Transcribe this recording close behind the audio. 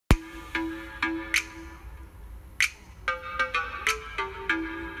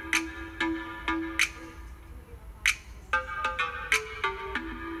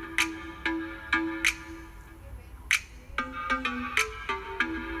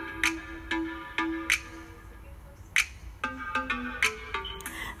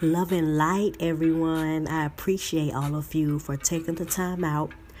Love and light, everyone. I appreciate all of you for taking the time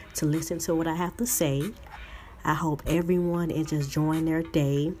out to listen to what I have to say. I hope everyone is just enjoying their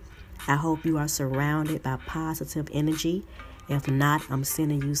day. I hope you are surrounded by positive energy. If not, I'm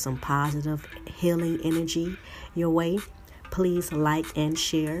sending you some positive healing energy your way. Please like and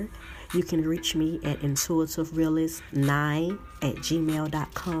share. You can reach me at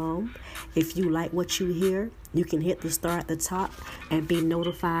intuitiverealist9@gmail.com. If you like what you hear, you can hit the star at the top and be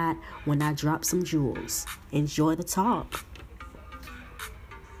notified when I drop some jewels. Enjoy the talk.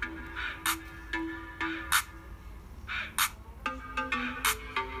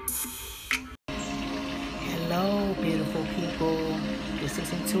 Hello, beautiful people. This is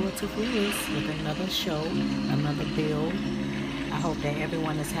Intuitive Realist with another show, another build. I hope that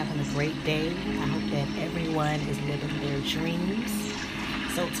everyone is having a great day. I hope that everyone is living their dreams.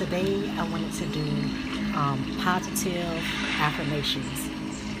 So today I wanted to do positive affirmations.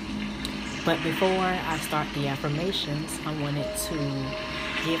 But before I start the affirmations, I wanted to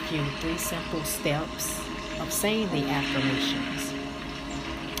give you 3 simple steps of saying the affirmations.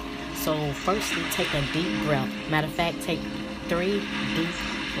 So firstly, take a deep breath. Matter of fact, take 3 deep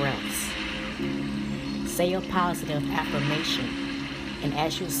breaths. Say a positive affirmation. And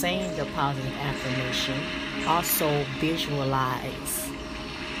as you're saying your positive affirmation, also visualize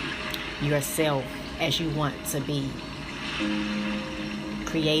yourself as you want to be.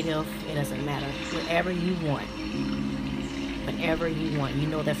 Creative, it doesn't matter. Whatever you want. Whatever you want. You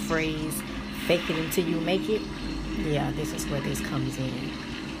know the phrase, fake it until you make it? Yeah, this is where this comes in.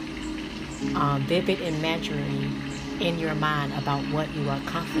 Vivid imagery in your mind about what you are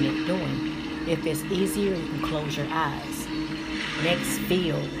confident doing. If it's easier, you can close your eyes. Next,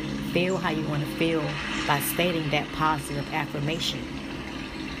 feel how you want to feel by stating that positive affirmation.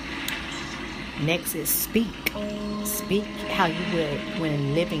 Next is speak how you would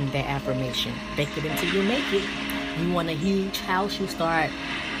when living that affirmation. Fake it until you make it. You want a huge house, you start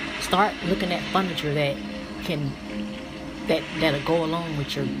looking at furniture that'll go along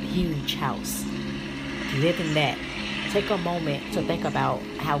with your huge house. Live in that. Take a moment to think about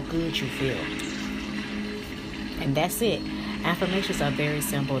how good you feel. And that's it. Affirmations are very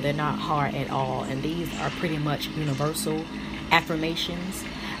simple. They're not hard at all. And these are pretty much universal affirmations.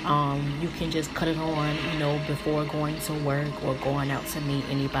 You can just cut it on, before going to work or going out to meet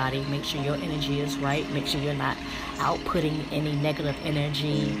anybody. Make sure your energy is right. Make sure you're not outputting any negative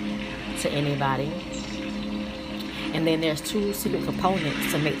energy to anybody. And then there's 2 secret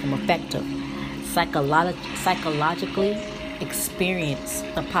components to make them effective. Psychologically experience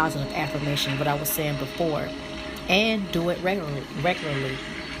the positive affirmation, what I was saying before, and do it regularly.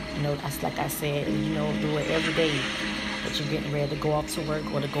 That's like I said, do it every day that you're getting ready to go off to work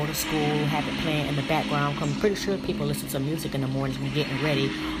or to go to school. Have it playing in the background. I'm pretty sure people listen to music in the mornings when you're getting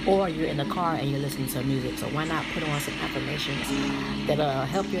ready, or you're in the car and you're listening to music. So why not put on some affirmations that'll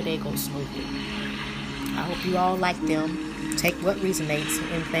help your day go smoothly? I hope you all like them. Take what resonates.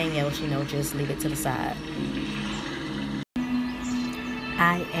 Anything else, just leave it to the side.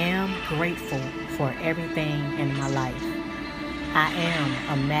 I am grateful for everything in my life. I am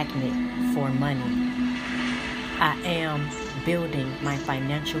a magnet for money. I am building my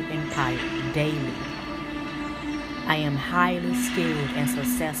financial empire daily. I am highly skilled and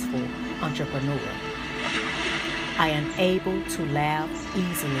successful entrepreneur. I am able to laugh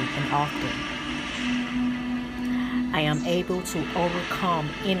easily and often. I am able to overcome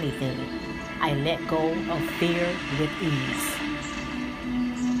anything. I let go of fear with ease.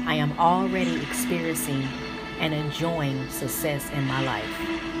 I am already experiencing and enjoying success in my life.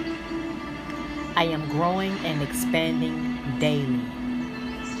 I am growing and expanding daily.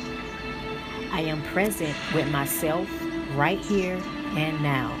 I am present with myself right here and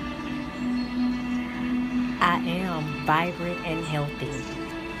now. I am vibrant and healthy.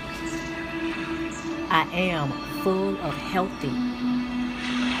 I am full of health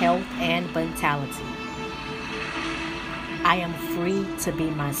and vitality. I am free to be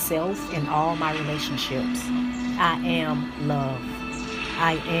myself in all my relationships. I am love.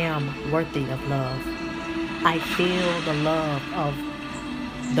 I am worthy of love. I feel the love of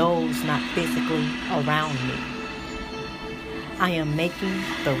those not physically around me. I am making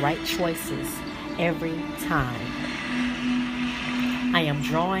the right choices every time. I am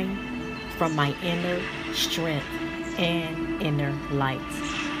drawing from my inner strength and inner light.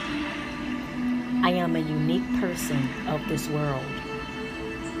 I am a unique person of this world.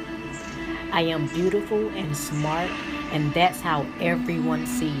 I am beautiful and smart, and that's how everyone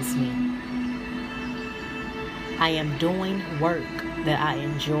sees me. I am doing work that I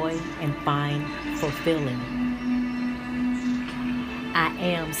enjoy and find fulfilling. I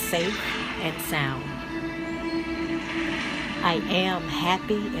am safe and sound. I am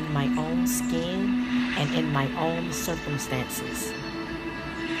happy in my own skin and in my own circumstances.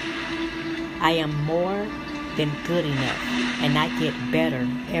 I am more than good enough, and I get better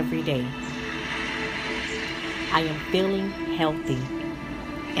every day. I am feeling healthy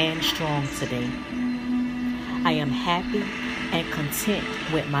and strong today. I am happy and content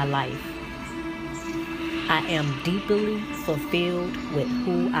with my life. I am deeply fulfilled with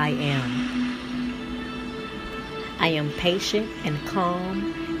who I am. I am patient and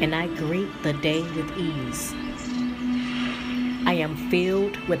calm, and I greet the day with ease. I am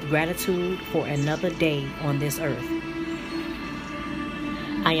filled with gratitude for another day on this earth.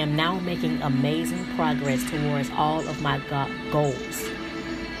 I am now making amazing progress towards all of my goals.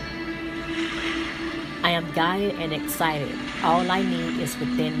 I am guided and excited. All I need is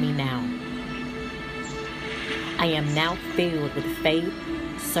within me now. I am now filled with faith,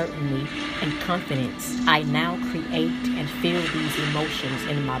 certainty, and confidence. I now create and feel these emotions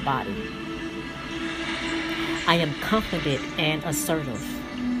in my body. I am confident and assertive.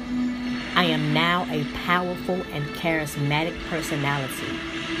 I am now a powerful and charismatic personality.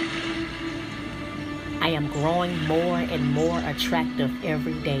 I am growing more and more attractive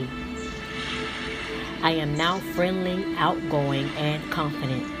every day. I am now friendly, outgoing, and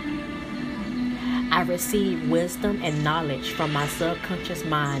confident. I receive wisdom and knowledge from my subconscious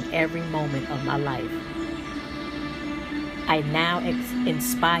mind every moment of my life. I now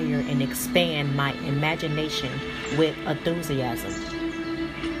inspire and expand my imagination with enthusiasm.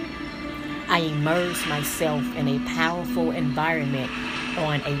 I immerse myself in a powerful environment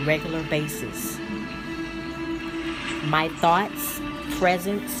on a regular basis. My thoughts,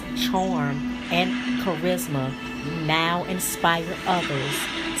 presence, charm, and charisma now inspire others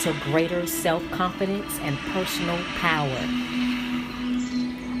to greater self-confidence and personal power.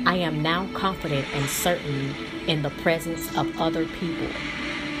 I am now confident and certain in the presence of other people.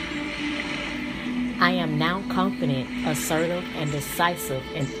 I am now confident, assertive, and decisive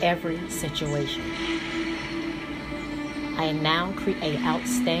in every situation. I now create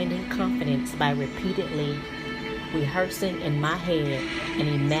outstanding confidence by repeatedly rehearsing in my head and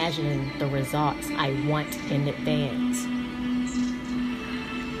imagining the results I want in advance.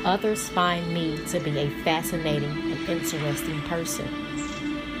 Others find me to be a fascinating and interesting person.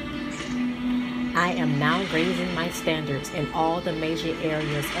 I am now raising my standards in all the major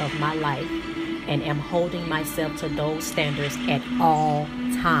areas of my life and am holding myself to those standards at all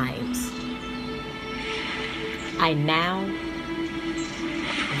times. I now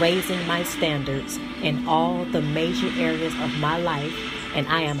raising my standards in all the major areas of my life, and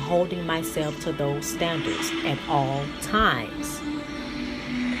I am holding myself to those standards at all times.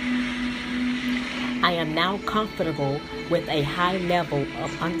 I am now comfortable with a high level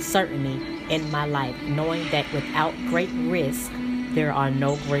of uncertainty in my life, knowing that without great risk, there are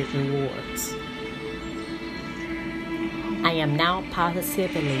no great rewards. I am now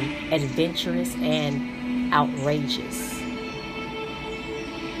positively adventurous and outrageous.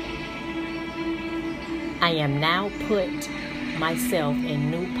 I am now put myself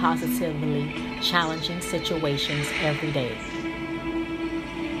in new positively challenging situations every day.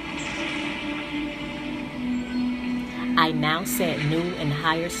 I now set new and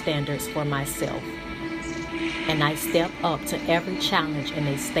higher standards for myself, and I step up to every challenge in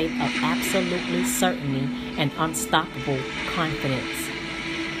a state of absolutely certainty and unstoppable confidence.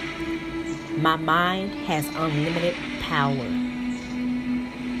 My mind has unlimited power.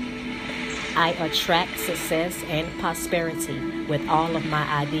 I attract success and prosperity with all of my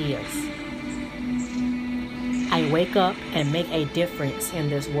ideas. I wake up and make a difference in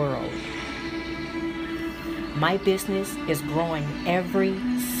this world. My business is growing every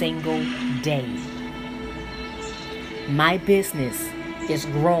single day. My business is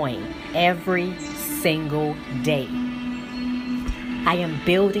growing every single day. I am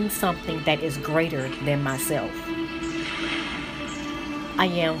building something that is greater than myself. I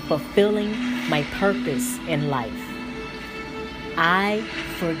am fulfilling my purpose in life. I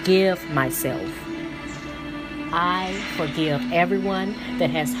forgive myself. I forgive everyone that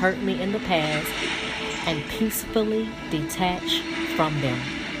has hurt me in the past and peacefully detach from them.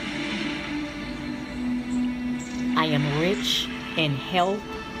 I am rich in health,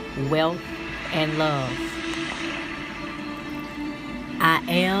 wealth, and love. I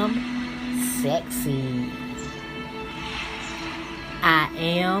am sexy. I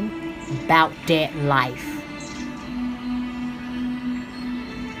am about that life.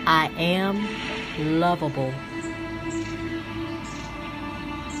 I am lovable.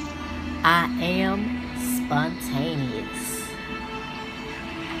 I am spontaneous.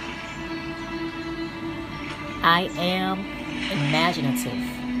 I am imaginative.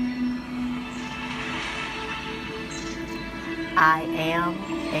 I am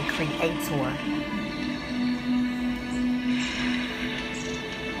a creator.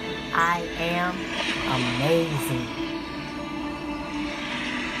 I am amazing.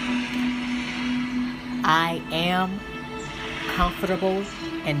 I am comfortable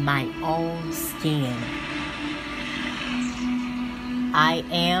in my own skin. I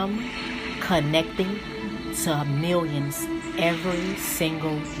am connecting to millions every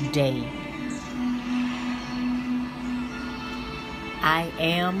single day. I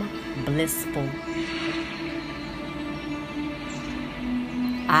am blissful.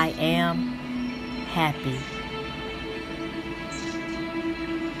 I am happy.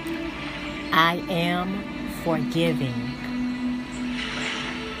 I am forgiving.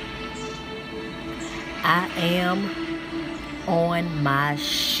 I am on my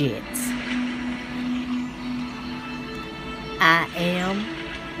shit. I am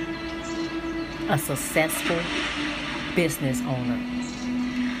a successful business owner.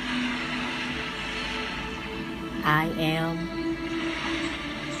 I am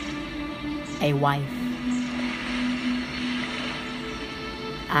a wife.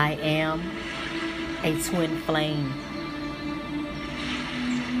 I am a twin flame.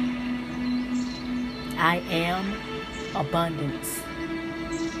 I am abundance.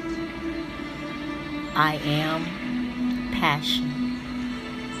 I am passion.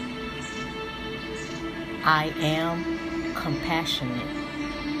 I am compassionate.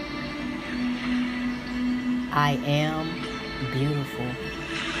 I am beautiful.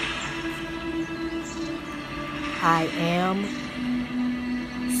 I am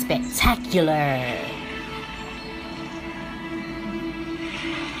spectacular.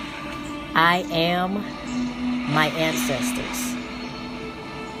 I am my ancestors.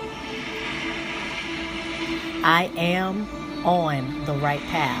 I am on the right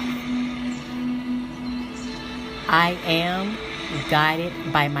path. I am guided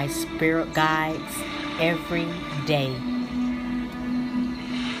by my spirit guides every day.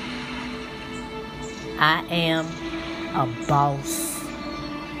 I am a boss.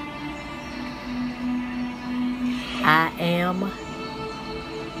 I am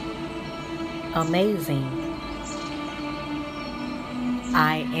amazing.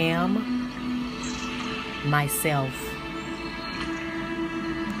 I am myself.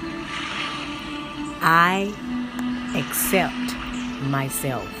 I accept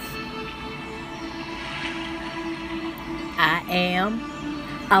myself. I am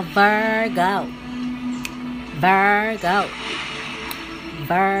a Virgo. Virgo.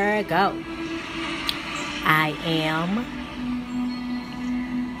 Virgo. I am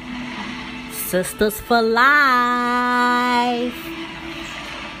Sisters for Life.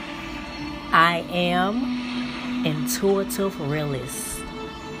 I am Intuitive Realist.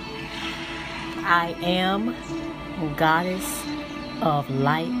 I am Goddess of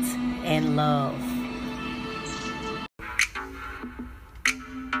Light and Love.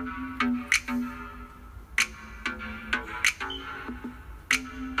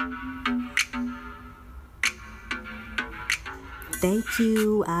 Thank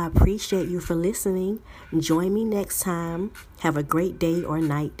you. I appreciate you for listening. Join me next time. Have a great day or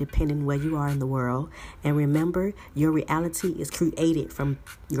night, depending where you are in the world. And remember, your reality is created from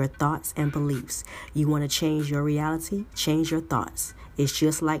your thoughts and beliefs. You want to change your reality? Change your thoughts. It's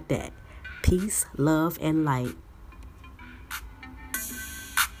just like that. Peace, love, and light.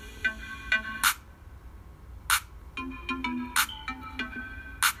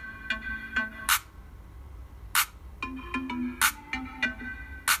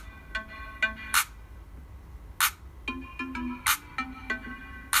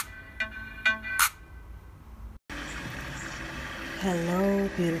 Hello,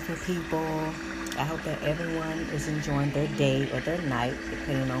 beautiful people. I hope that everyone is enjoying their day or their night,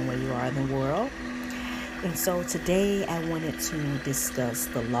 depending on where you are in the world. And so today I wanted to discuss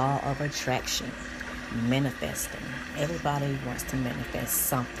the law of attraction, manifesting. Everybody wants to manifest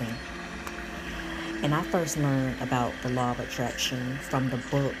something. And I first learned about the law of attraction from the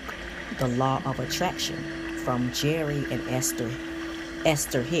book, The Law of Attraction, from Jerry and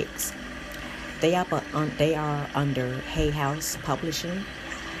Esther Hicks. They are under Hay House Publishing,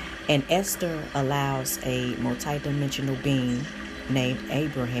 and Esther allows a multidimensional being named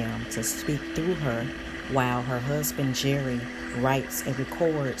Abraham to speak through her while her husband Jerry writes and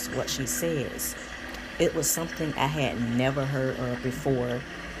records what she says. It was something I had never heard of before.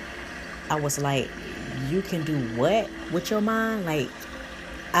 I was like, you can do what with your mind? Like,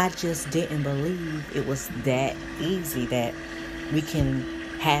 I just didn't believe it was that easy that we can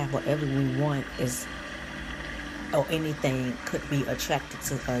have whatever we want or anything could be attracted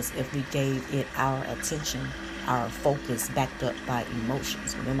to us if we gave it our attention, our focus, backed up by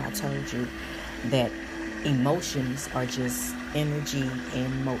emotions. Remember, I told you that emotions are just energy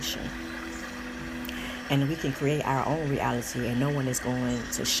in motion. And we can create our own reality, and no one is going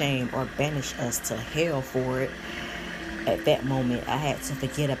to shame or banish us to hell for it. At that moment, I had to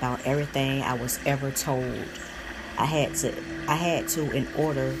forget about everything I was ever told. I had to, in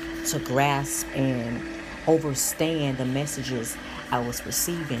order to grasp and understand the messages I was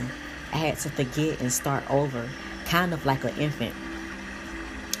receiving, I had to forget and start over, kind of like an infant.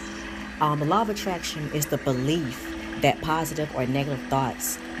 The law of attraction is the belief that positive or negative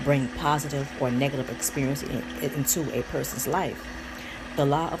thoughts bring positive or negative experience into a person's life. The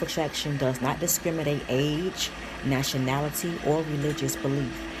law of attraction does not discriminate age, nationality, or religious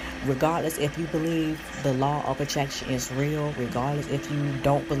belief. Regardless if you believe the law of attraction is real, regardless if you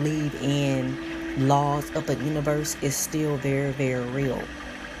don't believe in laws of the universe, is still very, very real.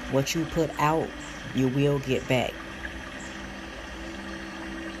 What you put out, you will get back.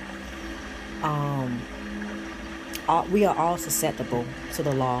 We are all susceptible to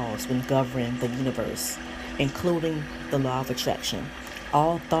the laws when governing the universe, including the law of attraction.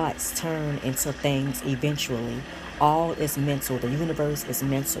 All thoughts turn into things eventually. All is mental. The universe is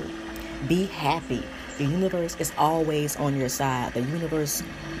mental. Be happy. The universe is always on your side. The universe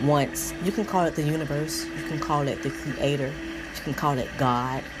wants, you can call it the universe, you can call it the creator, you can call it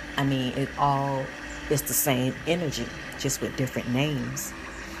God. I mean, it's the same energy, just with different names.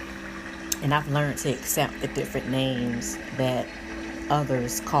 And I've learned to accept the different names that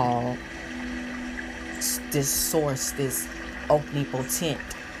others call this source, this omnipotent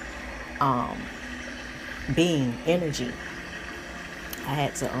being, energy. I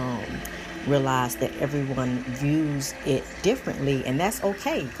had to realize that everyone views it differently, and that's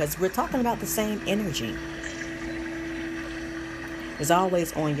okay, because we're talking about the same energy. It's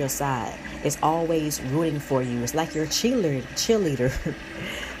always on your side. It's always rooting for you. It's like your cheerleader.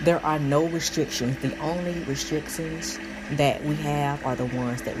 There are no restrictions. The only restrictions that we have are the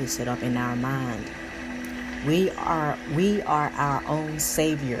ones that we set up in our mind. We are our own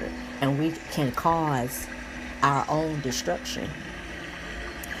savior, and we can cause our own destruction.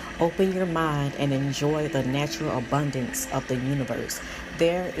 Open your mind and enjoy the natural abundance of the universe.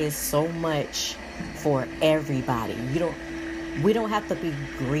 There is so much for everybody. We don't have to be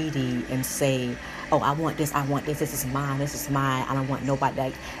greedy and say, oh, I want this, this is mine, I don't want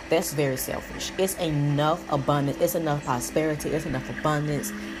nobody. That's very selfish. It's enough abundance, it's enough prosperity, it's enough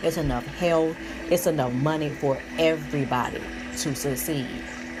abundance, it's enough health, it's enough money for everybody to succeed.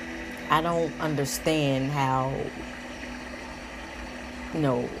 I don't understand how,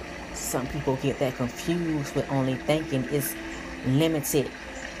 some people get that confused with only thinking it's limited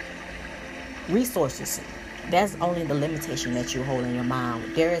resources. That's only the limitation that you hold in your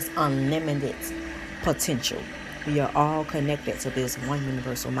mind. There is unlimited potential. We are all connected to this one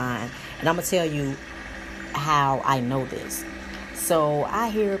universal mind. And I'm going to tell you how I know this. So I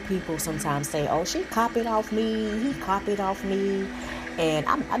hear people sometimes say, oh, she copied off me, he copied off me. And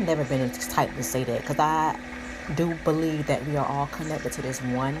I've never been the type to say that, because I do believe that we are all connected to this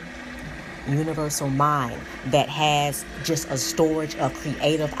one universal mind that has just a storage of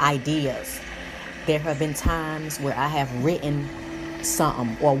creative ideas. There have been times where I have written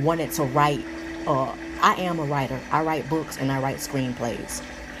something or wanted to write. I am a writer. I write books and I write screenplays.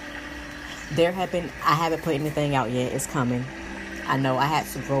 I haven't put anything out yet. It's coming. I know I had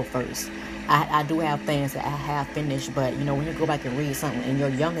to grow first. I do have things that I have finished, but when you go back and read something in your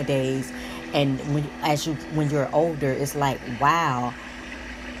younger days, and when you're older, it's like, wow,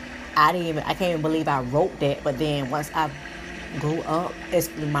 I can't even believe I wrote that. But then once I grew up,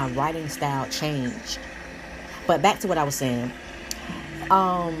 my writing style changed. But back to what I was saying.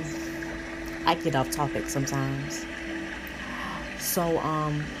 I get off topic sometimes. So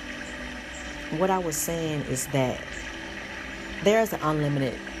what I was saying is that there's an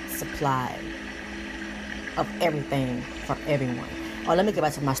unlimited supply of everything for everyone. Oh, let me get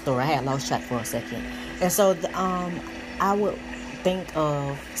back to my story. I had lost track for a second. And so I would think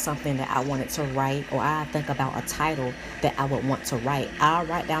of something that I wanted to write, or I think about a title that I would want to write. I'll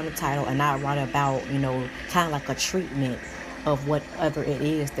write down the title and I'll write about, kind of like a treatment of whatever it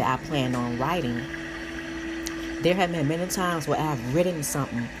is that I plan on writing. There have been many times where I've written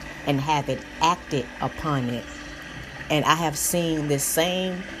something and haven't acted upon it. And I have seen the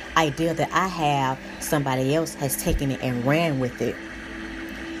same idea that I have, somebody else has taken it and ran with it.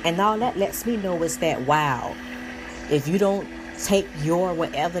 And all that lets me know is that, wow, if you don't take your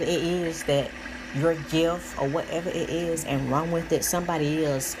whatever it is, that your gift or whatever it is, and run with it, somebody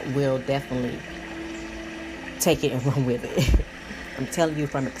else will definitely take it and run with it. I'm telling you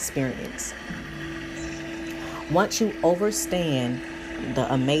from experience. Once you understand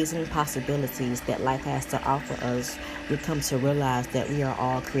the amazing possibilities that life has to offer us, we come to realize that we are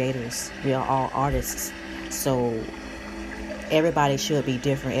all creators. We are all artists. So everybody should be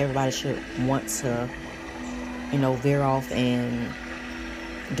different. Everybody should want to, veer off and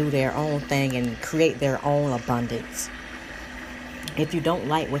do their own thing and create their own abundance. If you don't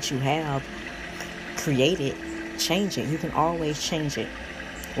like what you have, create it, change it. You can always change it.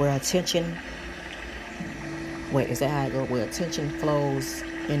 Is that how it goes? Where attention flows,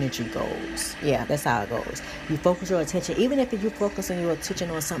 energy goes. Yeah, that's how it goes. You focus your attention, even if you're focusing your attention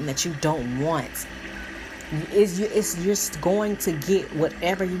on something that you don't want, it's just going to get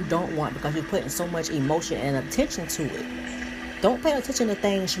whatever you don't want because you're putting so much emotion and attention to it. Don't pay attention to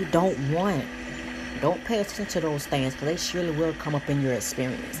things you don't want. Don't pay attention to those things because they surely will come up in your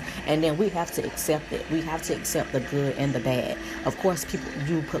experience. And then we have to accept it. We have to accept the good and the bad. Of course,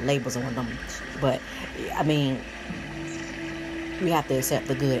 you put labels on them. But, we have to accept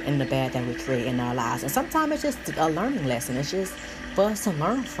the good and the bad that we create in our lives. And sometimes it's just a learning lesson. It's just for us to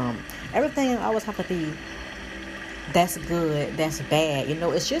learn from. Everything always have to be that's good, that's bad.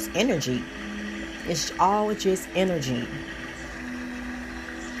 It's just energy. It's all just energy.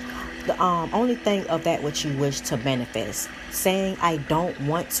 The only thing of that which you wish to manifest. Saying I don't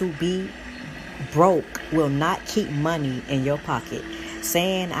want to be broke will not keep money in your pocket.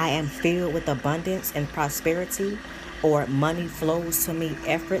 Saying I am filled with abundance and prosperity or money flows to me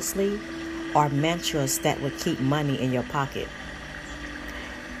effortlessly are mantras that will keep money in your pocket.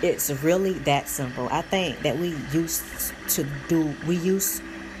 It's really that simple. I think that we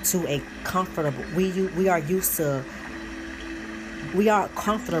are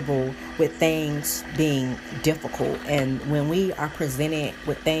comfortable with things being difficult, and when we are presented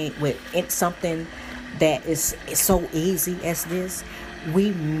with something that is so easy as this, we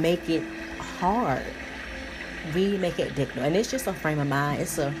make it hard. We make it difficult, and it's just a frame of mind.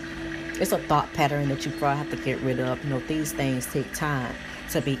 It's a thought pattern that you probably have to get rid of. These things take time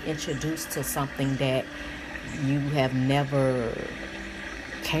to be introduced to something that you have never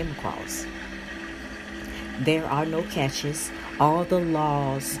came across. There are no catches. All the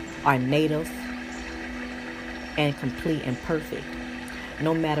laws are native and complete and perfect.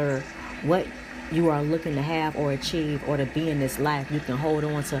 No matter what you are looking to have or achieve or to be in this life, you can hold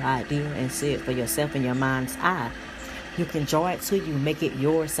on to the idea and see it for yourself in your mind's eye. You can draw it to you, make it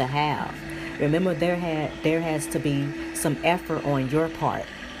yours to have. Remember, there has to be some effort on your part.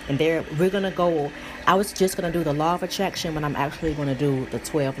 And I was just going to do the law of attraction, but I'm actually going to do the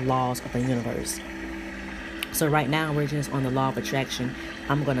 12 laws of the universe. So right now we're just on the law of attraction.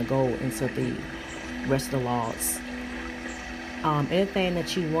 I'm going to go into the rest of the laws. Anything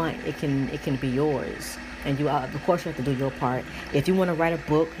that you want, it can be yours. And you, of course, you have to do your part. If you want to write a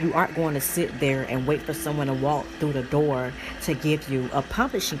book, you aren't going to sit there and wait for someone to walk through the door to give you a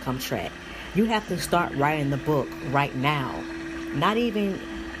publishing contract. You have to start writing the book right now. Not even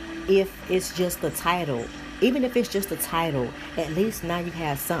if it's just the title. Even if it's just the title, at least now you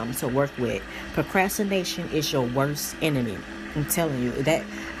have something to work with. Procrastination is your worst enemy. I'm telling you, that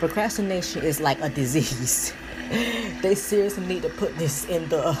procrastination is like a disease. They seriously need to put this in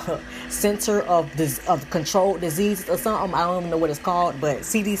the center of controlled diseases or something. I don't even know what it's called, but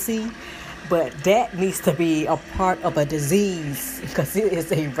CDC. But that needs to be a part of a disease because it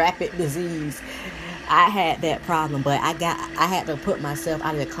is a rapid disease. I had that problem, but I had to put myself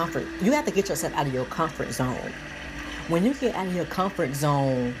out of the comfort. You have to get yourself out of your comfort zone. When you get out of your comfort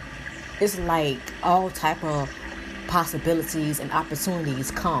zone, it's like all type of possibilities and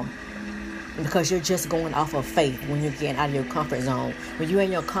opportunities come. Because you're just going off of faith when you're getting out of your comfort zone. When you're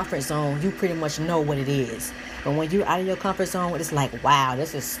in your comfort zone, you pretty much know what it is. But when you're out of your comfort zone, it's like, wow,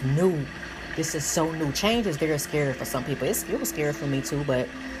 this is new. This is so new. Change is very scary for some people. It was scary for me too, but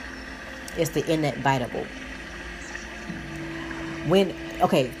it's the inevitable.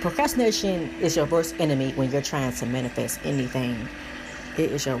 Procrastination is your worst enemy when you're trying to manifest anything.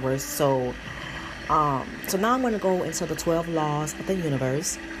 It is your worst. So now I'm going to go into the 12 laws of the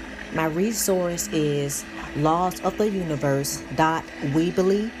universe. My resource is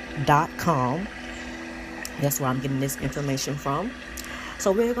lawsoftheuniverse.weebly.com. That's where I'm getting this information from.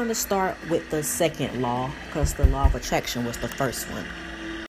 So we're going to start with the second law because the law of attraction was the first one.